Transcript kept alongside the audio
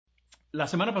La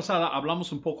semana pasada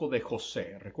hablamos un poco de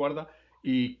José, ¿recuerda?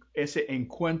 Y ese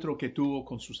encuentro que tuvo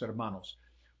con sus hermanos.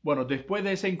 Bueno, después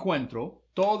de ese encuentro,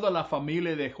 toda la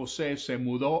familia de José se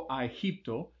mudó a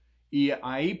Egipto y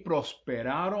ahí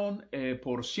prosperaron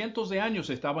por cientos de años,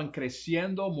 estaban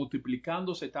creciendo,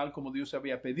 multiplicándose tal como Dios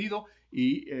había pedido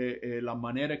y la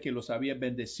manera que los había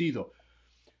bendecido.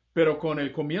 Pero con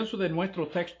el comienzo de nuestro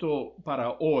texto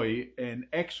para hoy, en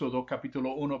Éxodo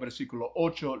capítulo 1, versículo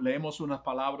 8, leemos unas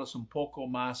palabras un poco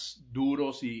más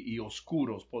duros y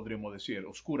oscuros, podríamos decir,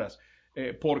 oscuras,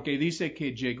 porque dice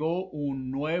que llegó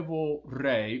un nuevo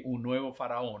rey, un nuevo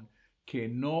faraón, que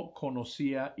no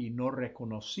conocía y no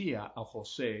reconocía a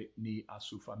José ni a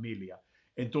su familia.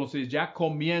 Entonces ya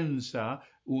comienza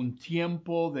un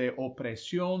tiempo de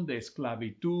opresión, de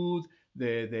esclavitud,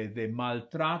 de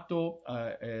maltrato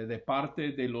de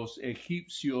parte de los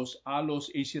egipcios a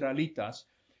los israelitas.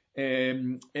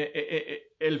 El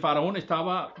faraón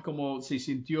estaba como se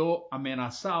sintió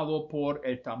amenazado por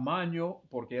el tamaño,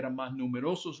 porque eran más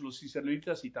numerosos los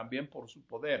israelitas y también por su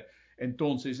poder.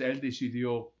 Entonces él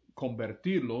decidió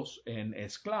convertirlos en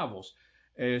esclavos.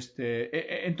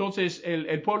 Entonces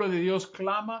el pueblo de Dios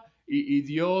clama y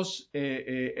Dios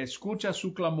escucha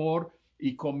su clamor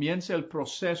y comienza el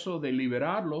proceso de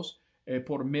liberarlos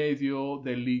por medio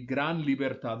del gran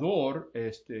libertador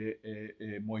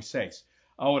Moisés.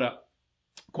 Ahora,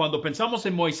 cuando pensamos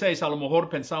en Moisés, a lo mejor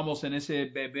pensamos en ese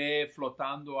bebé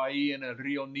flotando ahí en el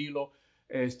río Nilo,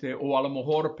 o a lo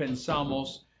mejor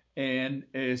pensamos en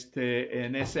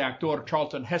ese actor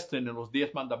Charlton Heston en Los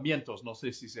 10 Mandamientos. No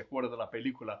sé si se acuerda de la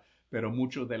película, pero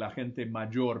mucho de la gente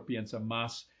mayor piensa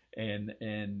más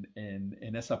en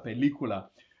esa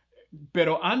película.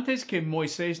 Pero antes que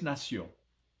Moisés nació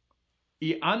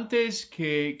y antes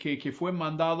que fue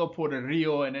mandado por el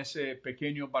río en ese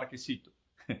pequeño barquecito,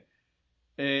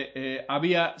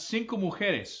 había 5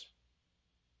 mujeres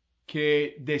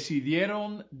que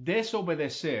decidieron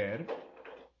desobedecer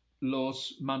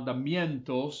los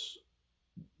mandamientos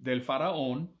del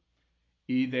faraón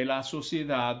y de la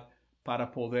sociedad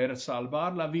para poder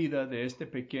salvar la vida de este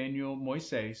pequeño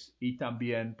Moisés y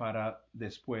también para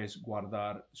después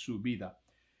guardar su vida.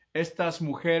 Estas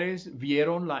mujeres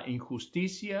vieron la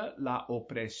injusticia, la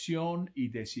opresión y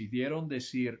decidieron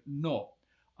decir no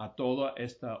a toda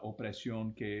esta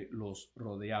opresión que los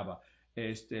rodeaba,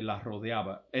 las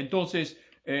rodeaba. Entonces,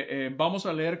 vamos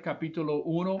a leer capítulo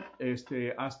 1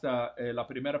 hasta la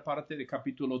primera parte de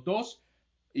capítulo 2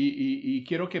 y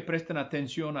quiero que presten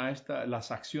atención a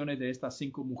las acciones de estas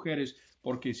 5 mujeres,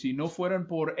 porque si no fueran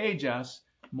por ellas,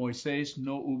 Moisés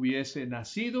no hubiese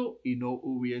nacido y no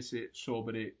hubiese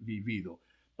sobrevivido.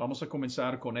 Vamos a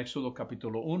comenzar con Éxodo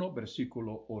capítulo 1,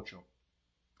 versículo 8.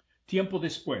 Tiempo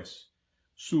después,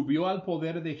 subió al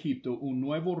poder de Egipto un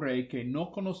nuevo rey que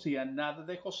no conocía nada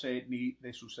de José ni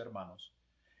de sus hermanos.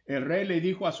 El rey le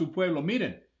dijo a su pueblo: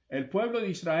 miren, el pueblo de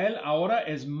Israel ahora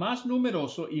es más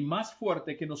numeroso y más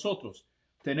fuerte que nosotros.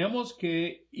 Tenemos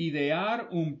que idear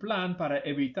un plan para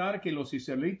evitar que los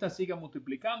israelitas sigan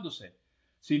multiplicándose.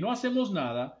 Si no hacemos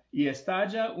nada y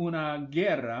estalla una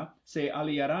guerra, se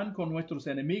aliarán con nuestros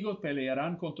enemigos,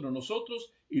 pelearán contra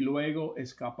nosotros y luego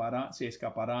se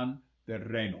escaparán del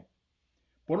reino.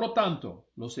 Por lo tanto,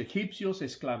 los egipcios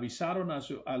esclavizaron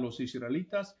a los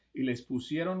israelitas y les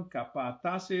pusieron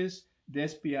capataces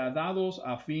despiadados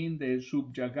a fin de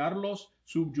subyugarlos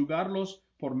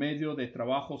por medio de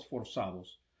trabajos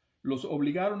forzados. Los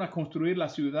obligaron a construir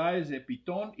las ciudades de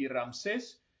Pitón y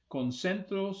Ramsés como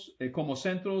centros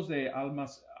de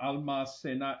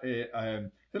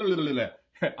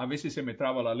a veces se me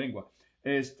traba la lengua,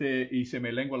 y se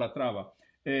me lengua la traba,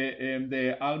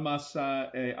 de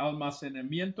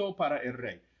almacenamiento para el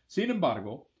rey. Sin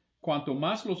embargo, cuanto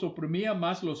más los oprimía,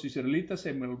 más los israelitas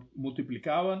se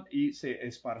multiplicaban y se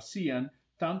esparcían,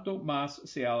 tanto más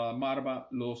se alarmaban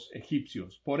los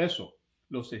egipcios. Por eso,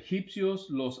 los egipcios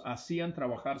los hacían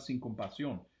trabajar sin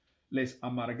compasión. Les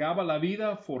amargaba la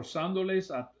vida,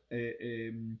 forzándoles a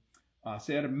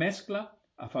hacer mezcla,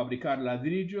 a fabricar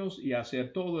ladrillos y a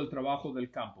hacer todo el trabajo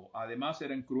del campo. Además,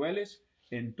 eran crueles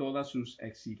en todas sus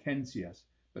exigencias.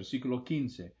 Versículo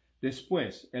 15.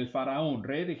 Después, el faraón,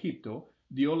 rey de Egipto,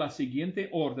 dio la siguiente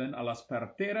orden a las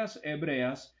parteras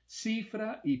hebreas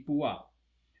Cifra y Puá: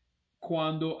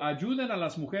 cuando ayuden a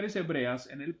las mujeres hebreas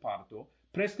en el parto,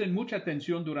 presten mucha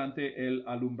atención durante el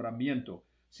alumbramiento.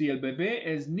 Si el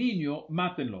bebé es niño,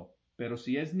 mátenlo, pero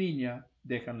si es niña,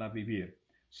 déjanla vivir.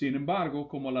 Sin embargo,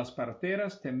 como las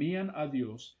parteras temían a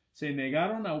Dios, se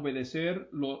negaron a obedecer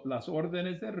las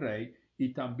órdenes del rey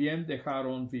y también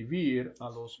dejaron vivir a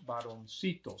los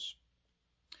varoncitos.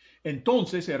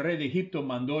 Entonces el rey de Egipto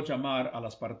mandó llamar a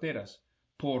las parteras.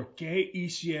 ¿Por qué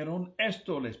hicieron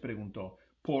esto?, les preguntó.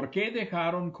 ¿Por qué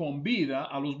dejaron con vida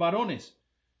a los varones?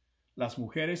 Las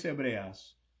mujeres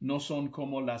hebreas no son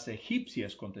como las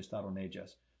egipcias, contestaron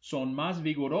ellas. Son más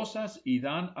vigorosas y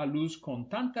dan a luz con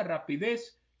tanta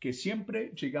rapidez que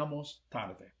siempre llegamos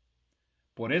tarde.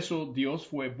 Por eso Dios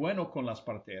fue bueno con las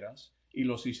parteras, y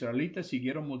los israelitas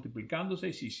siguieron multiplicándose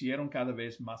y se hicieron cada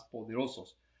vez más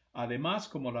poderosos. Además,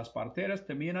 como las parteras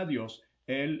temían a Dios,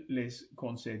 Él les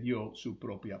concedió su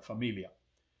propia familia.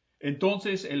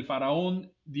 Entonces el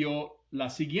faraón dio la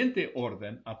siguiente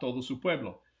orden a todo su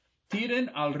pueblo: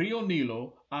 tiren al río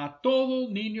Nilo a todo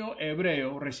niño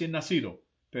hebreo recién nacido,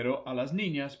 pero a las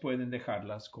niñas pueden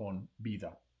dejarlas con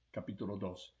vida. Capítulo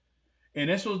 2. En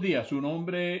esos días un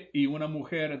hombre y una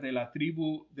mujer de la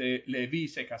tribu de Leví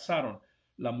se casaron.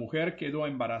 La mujer quedó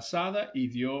embarazada y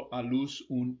dio a luz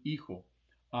un hijo.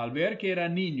 Al ver que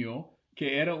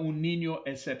era un niño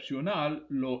excepcional,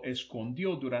 lo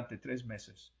escondió durante 3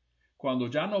 meses. Cuando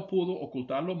ya no pudo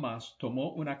ocultarlo más,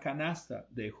 tomó una canasta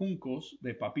de juncos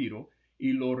de papiro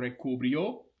y lo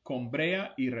recubrió con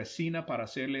brea y resina para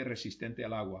hacerle resistente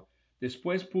al agua.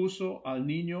 Después puso al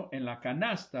niño en la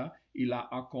canasta y la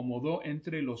acomodó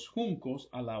entre los juncos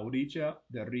a la orilla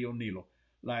del río Nilo.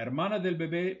 La hermana del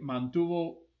bebé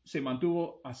se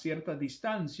mantuvo a cierta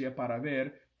distancia para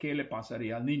ver qué le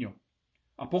pasaría al niño.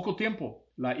 A poco tiempo,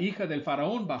 la hija del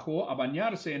faraón bajó a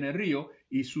bañarse en el río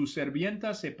y sus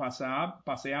sirvientas se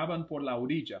paseaban por la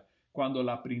orilla. Cuando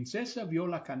la princesa vio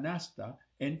la canasta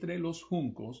entre los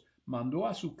juncos, mandó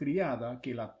a su criada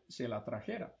que se la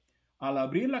trajera. Al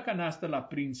abrir la canasta, la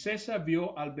princesa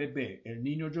vio al bebé. El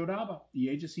niño lloraba y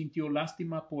ella sintió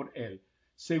lástima por él.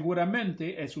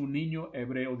 Seguramente es un niño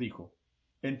hebreo, dijo.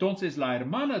 Entonces la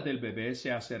hermana del bebé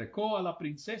se acercó a la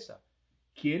princesa.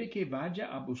 ¿Quiere que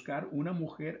vaya a buscar una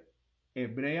mujer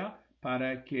hebrea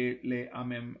para que le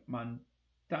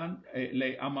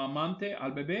amamante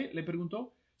al bebé?, le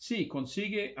preguntó. Sí,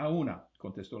 consigue a una,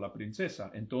 contestó la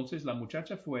princesa. Entonces la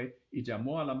muchacha fue y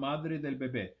llamó a la madre del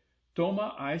bebé.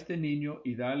 Toma a este niño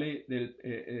y dale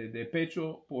de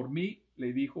pecho por mí,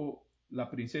 le dijo la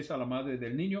princesa a la madre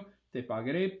del niño. Te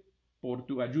pagaré por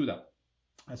tu ayuda.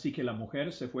 Así que la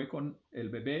mujer se fue con el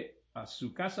bebé a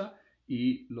su casa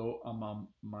y lo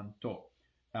amamantó.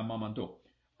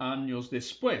 Años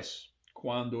después,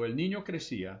 cuando el niño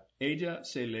crecía, ella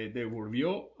se le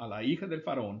devolvió a la hija del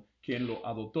faraón, quien lo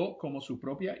adoptó como su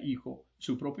propio hijo,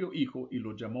 y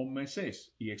lo llamó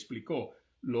Moisés, y explicó: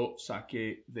 lo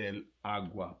saqué del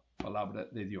agua. Palabra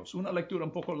de Dios. Una lectura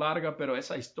un poco larga, pero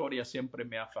esa historia siempre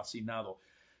me ha fascinado.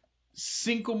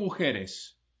 5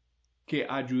 mujeres que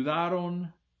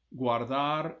ayudaron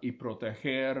guardar y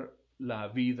proteger la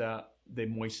vida de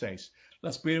Moisés.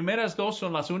 Las primeras 2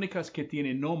 son las únicas que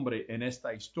tienen nombre en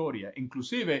esta historia.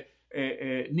 Inclusive,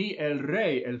 ni el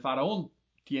rey, el faraón,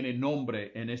 tiene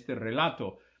nombre en este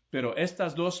relato. Pero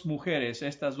estas 2 mujeres,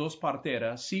 estas 2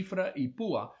 parteras, Cifra y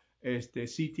Púa,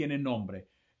 sí tienen nombre.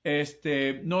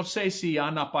 No sé si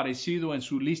han aparecido en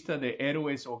su lista de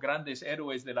héroes o grandes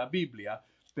héroes de la Biblia,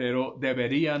 pero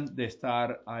deberían de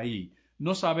estar ahí.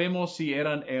 No sabemos si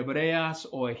eran hebreas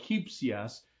o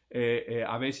egipcias.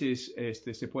 A veces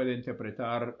se puede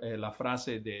interpretar la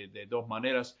frase de 2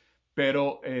 maneras,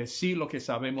 pero sí lo que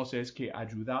sabemos es que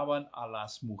ayudaban a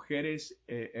las mujeres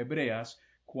hebreas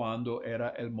cuando era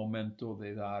el momento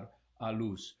de dar a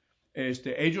luz.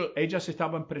 Ellas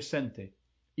estaban presentes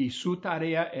y su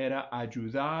tarea era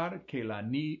ayudar que la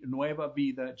nueva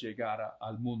vida llegara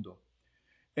al mundo.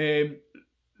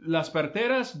 Las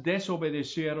parteras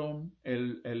desobedecieron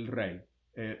el rey,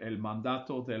 el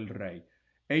mandato del rey.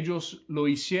 Ellos lo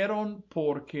hicieron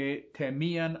porque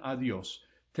temían a Dios.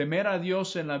 Temer a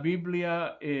Dios en la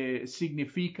Biblia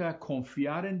significa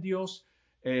confiar en Dios,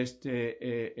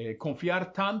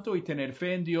 confiar tanto y tener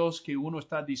fe en Dios que uno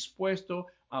está dispuesto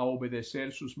a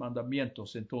obedecer sus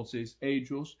mandamientos. Entonces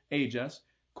ellas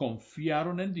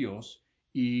confiaron en Dios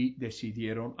y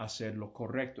decidieron hacer lo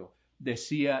correcto.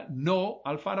 Decía no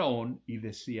al faraón y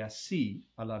decía sí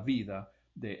a la vida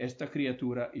de esta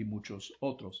criatura y muchos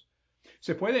otros.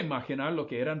 Se puede imaginar lo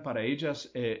que eran para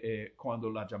ellas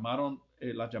cuando la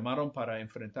llamaron para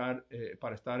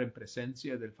estar en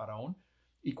presencia del faraón,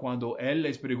 y cuando él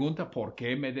les pregunta por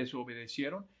qué me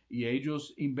desobedecieron, y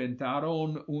ellos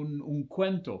inventaron un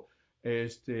cuento.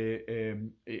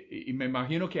 Y me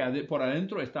imagino que por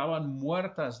adentro estaban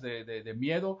muertas de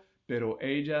miedo, pero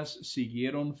ellas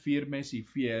siguieron firmes y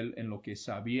fiel en lo que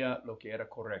sabía lo que era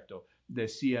correcto.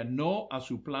 Decía no a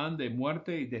su plan de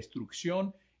muerte y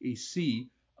destrucción y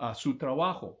sí a su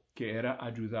trabajo, que era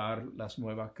ayudar las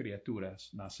nuevas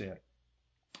criaturas a nacer.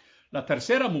 La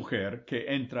tercera mujer que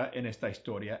entra en esta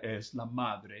historia es la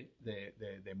madre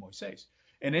de Moisés.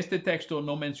 En este texto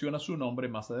no menciona su nombre,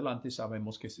 más adelante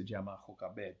sabemos que se llama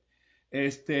Jocabed.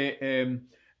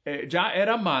 Ya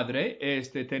era madre,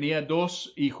 tenía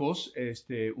dos hijos,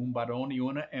 un varón y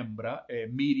una hembra.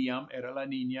 Miriam era la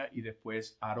niña y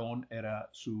después Aarón era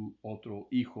su otro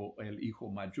hijo, el hijo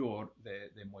mayor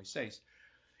de Moisés.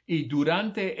 Y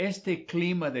durante este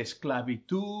clima de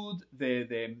esclavitud,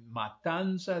 de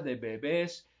matanza de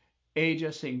bebés,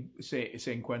 ella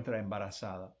se encuentra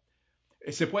embarazada.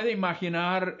 Se puede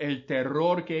imaginar el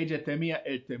terror que ella temía,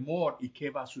 el temor y qué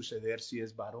va a suceder si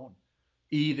es varón.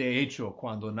 Y de hecho,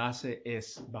 cuando nace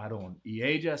es varón. Y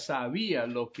ella sabía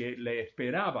lo que le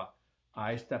esperaba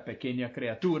a esta pequeña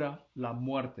criatura, la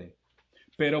muerte.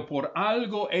 Pero por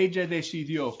algo ella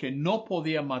decidió que no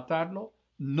podía matarlo,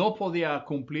 no podía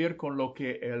cumplir con lo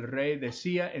que el rey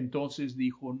decía, entonces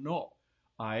dijo no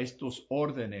a estas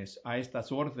órdenes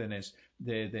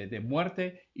de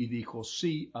muerte y dijo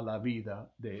sí a la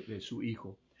vida de su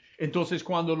hijo. Entonces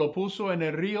cuando lo puso en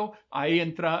el río, ahí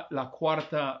entra la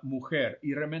cuarta mujer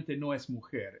y realmente no es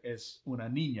mujer, es una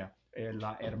niña,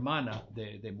 la hermana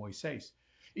de Moisés.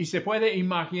 Y se puede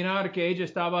imaginar que ella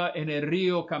estaba en el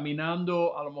río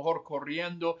caminando, a lo mejor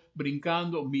corriendo,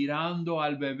 brincando, mirando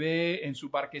al bebé en su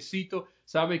barquecito.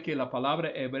 Sabe que la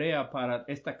palabra hebrea para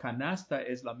esta canasta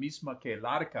es la misma que el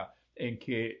arca en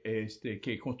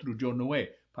que construyó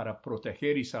Noé para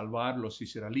proteger y salvar los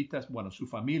israelitas, bueno, su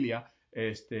familia,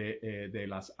 de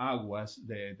las aguas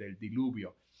del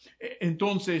diluvio.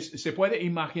 Entonces, se puede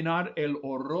imaginar el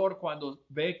horror cuando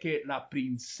ve que la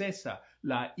princesa,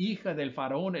 la hija del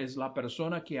faraón, es la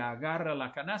persona que agarra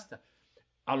la canasta.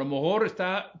 A lo mejor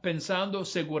está pensando,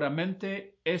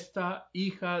 seguramente esta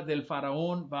hija del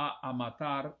faraón va a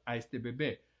matar a este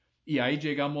bebé. Y ahí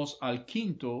llegamos al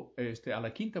a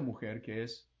la quinta mujer, que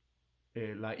es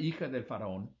la hija del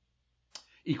faraón.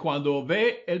 Y cuando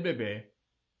ve el bebé,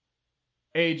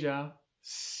 ella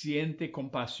siente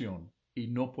compasión y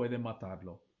no puede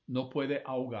matarlo, no puede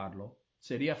ahogarlo.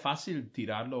 Sería fácil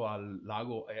tirarlo al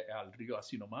lago, al río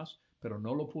así nomás, pero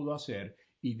no lo pudo hacer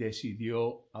y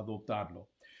decidió adoptarlo.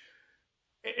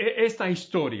 Esta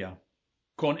historia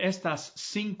con estas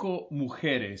 5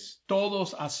 mujeres,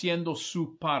 todos haciendo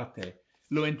su parte,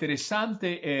 lo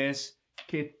interesante es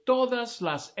que todas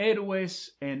las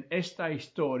héroes en esta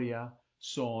historia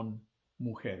son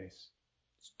mujeres.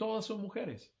 Todas son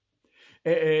mujeres.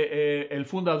 El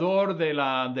fundador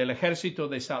del Ejército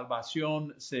de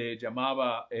Salvación se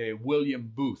llamaba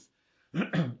William Booth.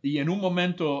 Y en un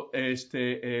momento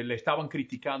le estaban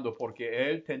criticando porque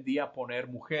él tendía a poner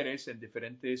mujeres en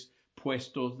diferentes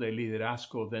puestos de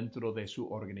liderazgo dentro de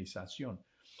su organización.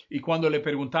 Y cuando le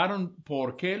preguntaron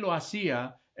por qué lo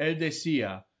hacía, él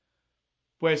decía,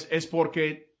 pues es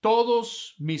porque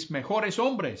todos mis mejores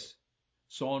hombres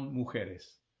son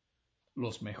mujeres.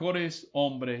 Los mejores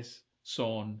hombres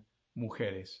son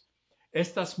mujeres.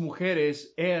 Estas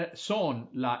mujeres son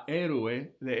la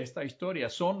héroe de esta historia,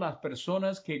 son las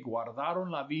personas que guardaron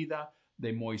la vida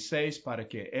de Moisés para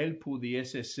que él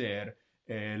pudiese ser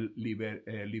el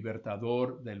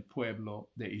libertador del pueblo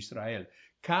de Israel.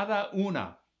 Cada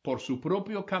una por su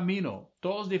propio camino,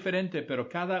 todos diferentes, pero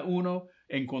cada uno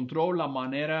encontró la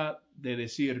manera de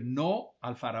decir no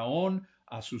al faraón,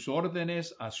 a sus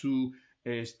órdenes, a su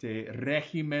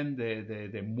régimen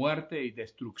de muerte y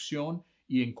destrucción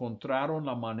y encontraron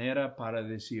la manera para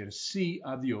decir sí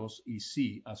a Dios y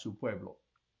sí a su pueblo.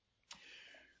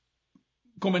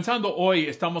 Comenzando hoy,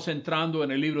 estamos entrando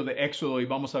en el libro de Éxodo y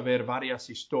vamos a ver varias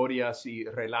historias y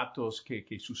relatos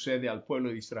que sucede al pueblo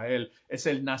de Israel. Es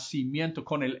el nacimiento,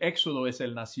 con el Éxodo es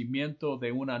el nacimiento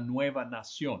de una nueva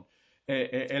nación.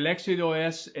 El Éxodo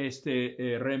es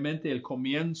realmente el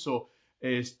comienzo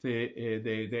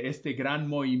de este gran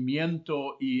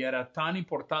movimiento y era tan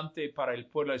importante para el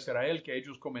pueblo de Israel que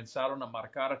ellos comenzaron a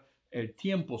marcar el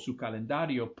tiempo, su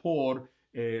calendario por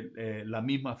la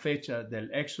misma fecha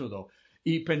del Éxodo.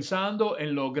 Y pensando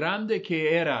en lo grande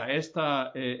que era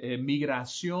esta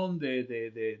migración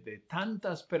de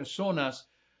tantas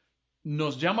personas,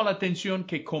 nos llama la atención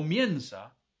que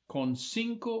comienza con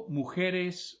 5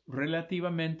 mujeres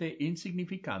relativamente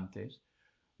insignificantes,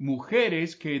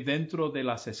 mujeres que dentro de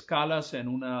las escalas en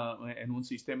un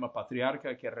sistema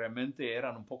patriarcal que realmente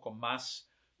eran un poco más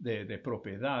de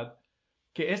propiedad,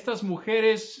 que estas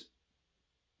mujeres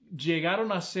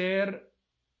llegaron a ser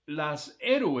las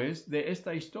héroes de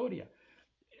esta historia.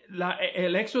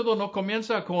 El Éxodo no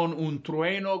comienza con un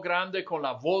trueno grande, con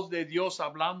la voz de Dios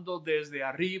hablando desde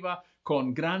arriba,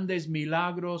 con grandes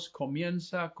milagros.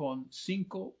 Comienza con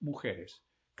 5 mujeres,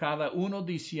 cada uno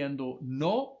diciendo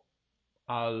no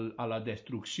a la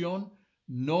destrucción,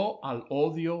 no al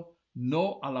odio,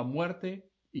 no a la muerte,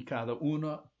 y cada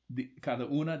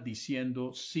una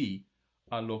diciendo sí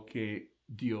a lo que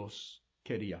Dios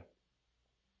quería.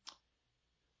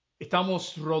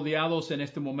 Estamos rodeados en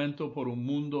este momento por un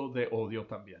mundo de odio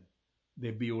también,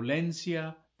 de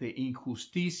violencia, de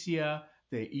injusticia,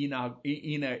 de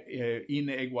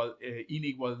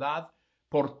inigualdad.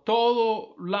 Por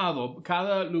todo lado,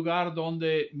 cada lugar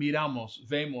donde miramos,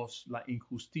 vemos la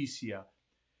injusticia.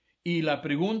 Y la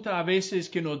pregunta a veces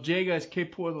que nos llega es, ¿qué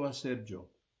puedo hacer yo?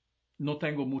 No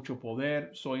tengo mucho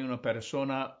poder, soy una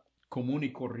persona común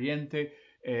y corriente,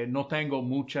 no tengo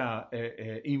mucha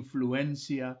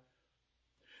influencia.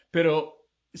 Pero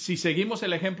si seguimos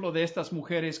el ejemplo de estas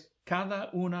mujeres, cada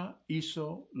una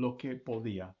hizo lo que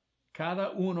podía.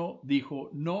 Cada uno dijo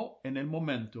no en el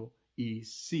momento y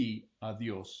sí a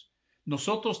Dios.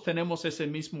 Nosotros tenemos ese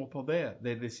mismo poder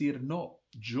de decir no.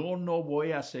 Yo no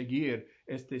voy a seguir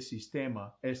este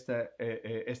sistema,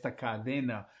 esta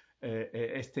cadena,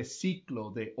 este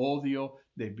ciclo de odio,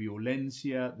 de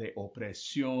violencia, de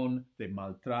opresión, de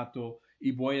maltrato,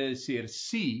 y voy a decir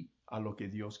sí a lo que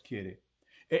Dios quiere.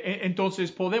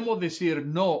 Entonces podemos decir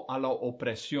no a la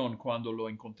opresión cuando lo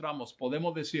encontramos,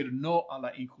 podemos decir no a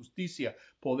la injusticia,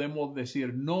 podemos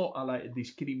decir no a la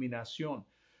discriminación.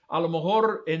 A lo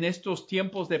mejor en estos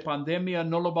tiempos de pandemia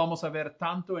no lo vamos a ver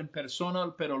tanto en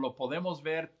persona, pero lo podemos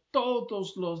ver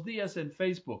todos los días en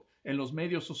Facebook, en los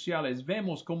medios sociales.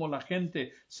 Vemos cómo la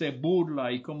gente se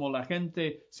burla y cómo la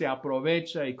gente se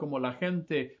aprovecha y cómo la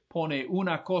gente pone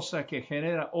una cosa que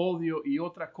genera odio y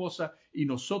otra cosa, y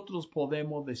nosotros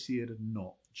podemos decir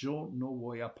no, yo no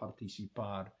voy a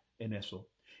participar en eso.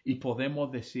 Y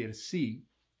podemos decir sí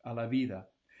a la vida.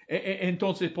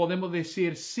 Entonces podemos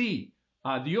decir sí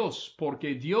a Dios,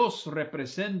 porque Dios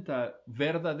representa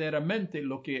verdaderamente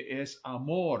lo que es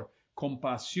amor,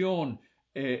 compasión,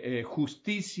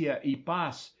 justicia y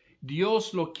paz.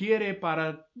 Dios lo quiere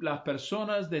para las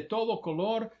personas de todo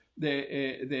color,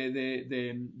 de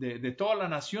todas las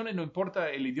naciones, no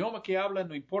importa el idioma que hablan,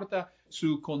 no importa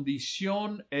su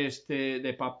condición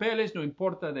de papeles, no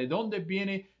importa de dónde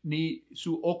viene, ni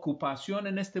su ocupación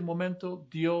en este momento.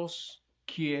 Dios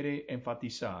quiere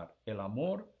enfatizar el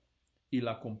amor y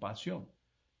la compasión.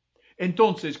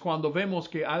 Entonces, cuando vemos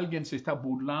que alguien se está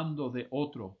burlando de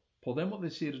otro, podemos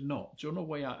decir, no, yo no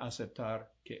voy a aceptar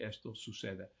que esto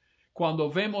suceda. Cuando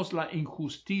vemos la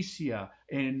injusticia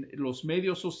en los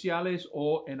medios sociales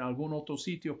o en algún otro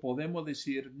sitio, podemos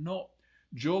decir, no,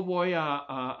 yo voy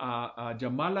a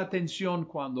llamar la atención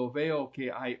cuando veo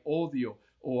que hay odio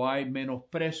o hay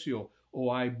menosprecio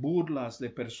o hay burlas de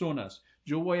personas.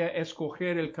 Yo voy a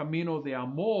escoger el camino de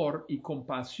amor y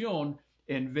compasión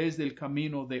en vez del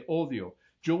camino de odio.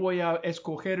 Yo voy a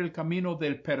escoger el camino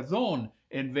del perdón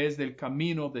en vez del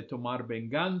camino de tomar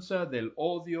venganza, del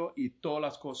odio y todas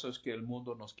las cosas que el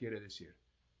mundo nos quiere decir.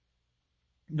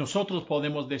 Nosotros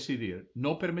podemos decidir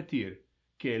no permitir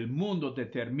que el mundo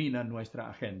determina nuestra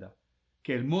agenda,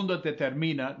 que el mundo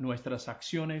determina nuestras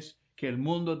acciones, que el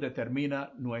mundo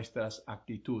determina nuestras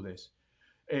actitudes.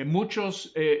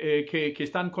 Muchos que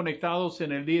están conectados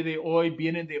en el día de hoy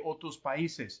vienen de otros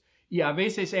países y a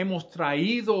veces hemos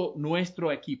traído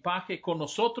nuestro equipaje con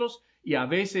nosotros y a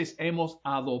veces hemos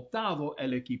adoptado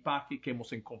el equipaje que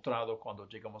hemos encontrado cuando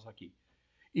llegamos aquí.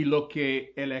 Y lo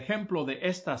que el ejemplo de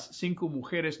estas 5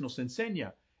 mujeres nos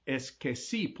enseña es que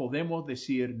sí podemos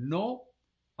decir no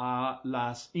a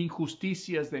las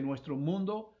injusticias de nuestro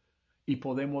mundo y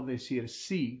podemos decir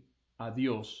sí a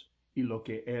Dios y lo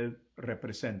que Él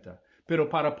representa. Pero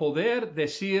para poder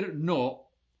decir no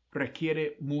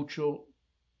requiere mucho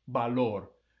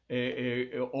valor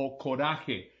o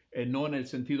coraje, no en el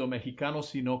sentido mexicano,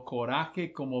 sino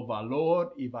coraje como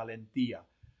valor y valentía.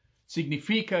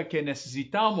 Significa que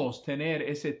necesitamos tener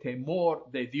ese temor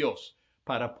de Dios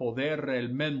para poder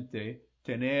realmente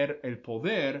tener el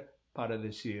poder para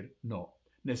decir no.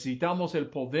 Necesitamos el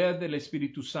poder del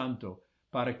Espíritu Santo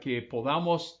para que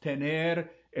podamos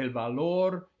tener el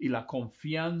valor y la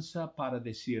confianza para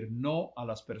decir no a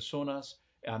las personas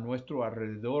a nuestro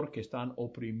alrededor que están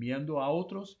oprimiendo a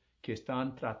otros, que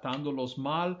están tratándolos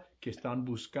mal, que están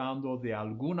buscando de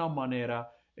alguna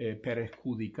manera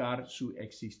perjudicar su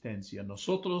existencia.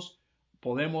 Nosotros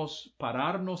podemos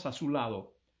pararnos a su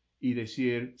lado y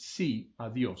decir sí a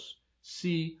Dios,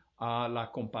 sí a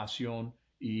la compasión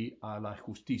y a la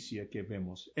justicia que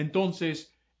vemos.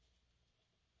 Entonces,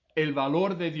 el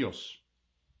valor de Dios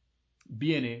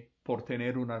viene por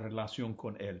tener una relación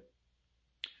con Él.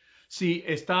 Si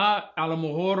está a lo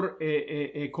mejor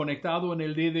conectado en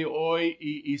el día de hoy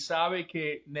y sabe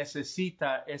que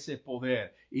necesita ese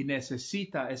poder y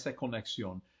necesita esa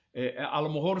conexión, a lo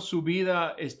mejor su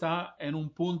vida está en un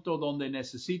punto donde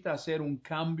necesita hacer un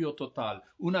cambio total,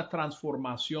 una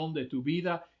transformación de tu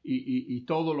vida y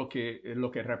todo lo que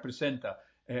representa.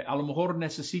 A lo mejor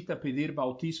necesita pedir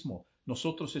bautismo.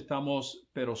 Nosotros estamos,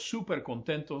 pero súper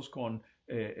contentos con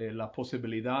la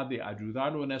posibilidad de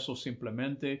ayudarlo en eso.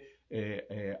 Simplemente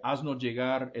haznos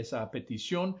llegar esa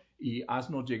petición y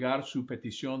haznos llegar su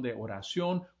petición de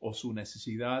oración o su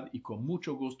necesidad y con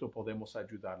mucho gusto podemos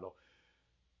ayudarlo.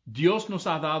 Dios nos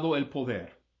ha dado el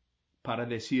poder para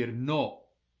decir no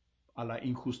a la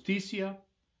injusticia,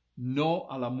 no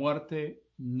a la muerte,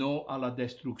 no a la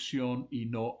destrucción y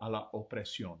no a la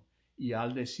opresión. Y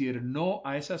al decir no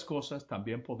a esas cosas,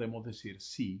 también podemos decir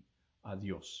sí a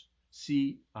Dios,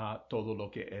 sí a todo lo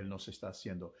que Él nos está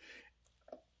haciendo.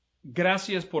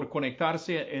 Gracias por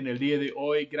conectarse en el día de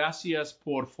hoy. Gracias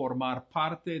por formar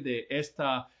parte de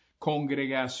esta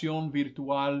congregación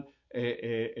virtual.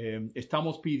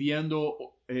 Estamos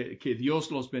pidiendo que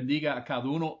Dios los bendiga a cada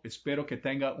uno. Espero que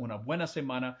tenga una buena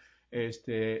semana.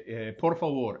 Por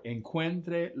favor,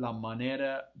 encuentre la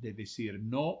manera de decir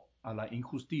no a la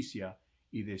injusticia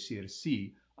y decir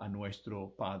sí a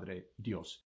nuestro Padre Dios.